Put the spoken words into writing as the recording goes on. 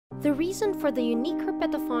The reason for the unique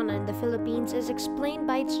herpetofauna in the Philippines is explained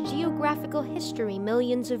by its geographical history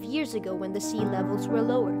millions of years ago when the sea levels were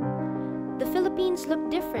lower. The Philippines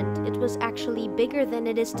looked different. It was actually bigger than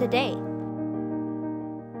it is today.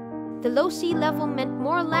 The low sea level meant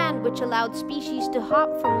more land, which allowed species to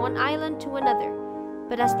hop from one island to another.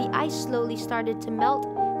 But as the ice slowly started to melt,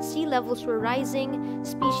 sea levels were rising,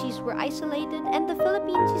 species were isolated, and the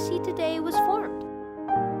Philippines you see today was formed.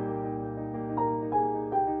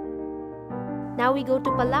 Now we go to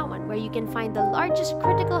Palawan, where you can find the largest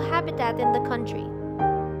critical habitat in the country,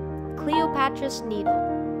 Cleopatra's Needle.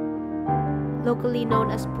 Locally known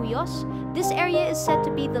as Puyos, this area is said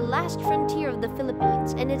to be the last frontier of the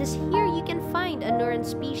Philippines, and it is here you can find anuran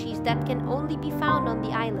species that can only be found on the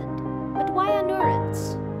island. But why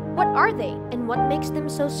anurans? What are they, and what makes them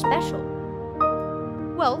so special?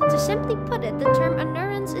 Well, to simply put it, the term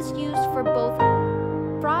anurans is used for both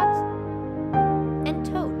frogs and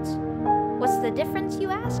toads. What's the difference, you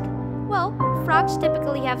ask? Well, frogs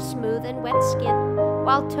typically have smooth and wet skin,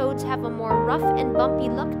 while toads have a more rough and bumpy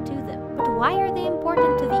look to them. But why are they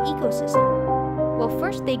important to the ecosystem? Well,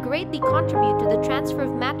 first, they greatly contribute to the transfer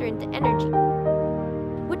of matter into energy,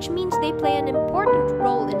 which means they play an important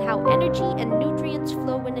role in how energy and nutrients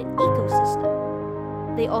flow in an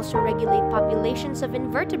ecosystem. They also regulate populations of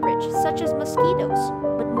invertebrates such as mosquitoes,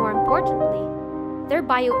 but more importantly, they're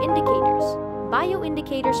bioindicators.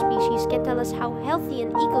 Bioindicator species can tell us how healthy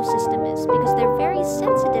an ecosystem is because they're very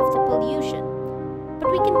sensitive to pollution. But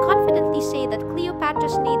we can confidently say that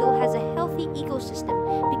Cleopatra's Needle has a healthy ecosystem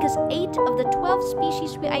because 8 of the 12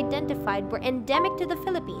 species we identified were endemic to the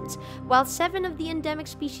Philippines, while 7 of the endemic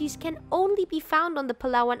species can only be found on the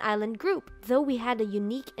Palawan Island group, though we had a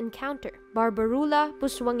unique encounter, Barbourula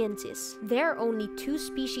busuangensis. There are only 2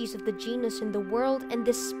 species of the genus in the world, and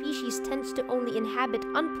this species tends to only inhabit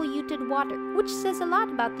unpolluted water, which says a lot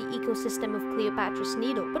about the ecosystem of Cleopatra's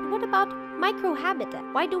Needle. But what about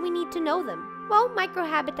microhabitat? Why do we need to know them? Well,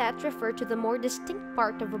 microhabitats refer to the more distinct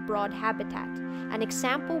part of a broad habitat. An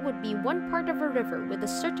example would be one part of a river with a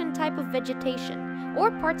certain type of vegetation,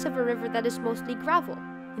 or parts of a river that is mostly gravel.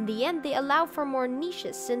 In the end, they allow for more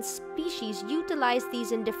niches since species utilize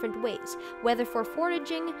these in different ways, whether for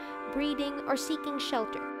foraging, breeding, or seeking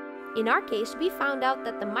shelter. In our case, we found out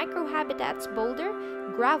that the microhabitats boulder,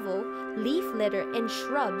 gravel, leaf litter, and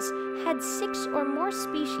shrubs had 6 or more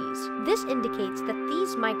species. This indicates that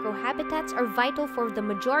these microhabitats are vital for the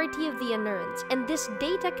majority of the anurans, and this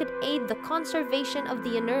data could aid the conservation of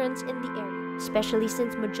the anurans in the area, especially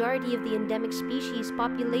since majority of the endemic species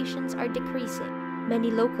populations are decreasing.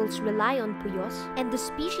 Many locals rely on Puyos, and the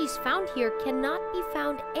species found here cannot be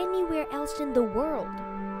found anywhere else in the world.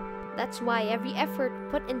 That's why every effort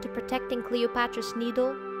put into protecting Cleopatra's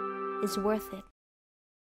Needle is worth it.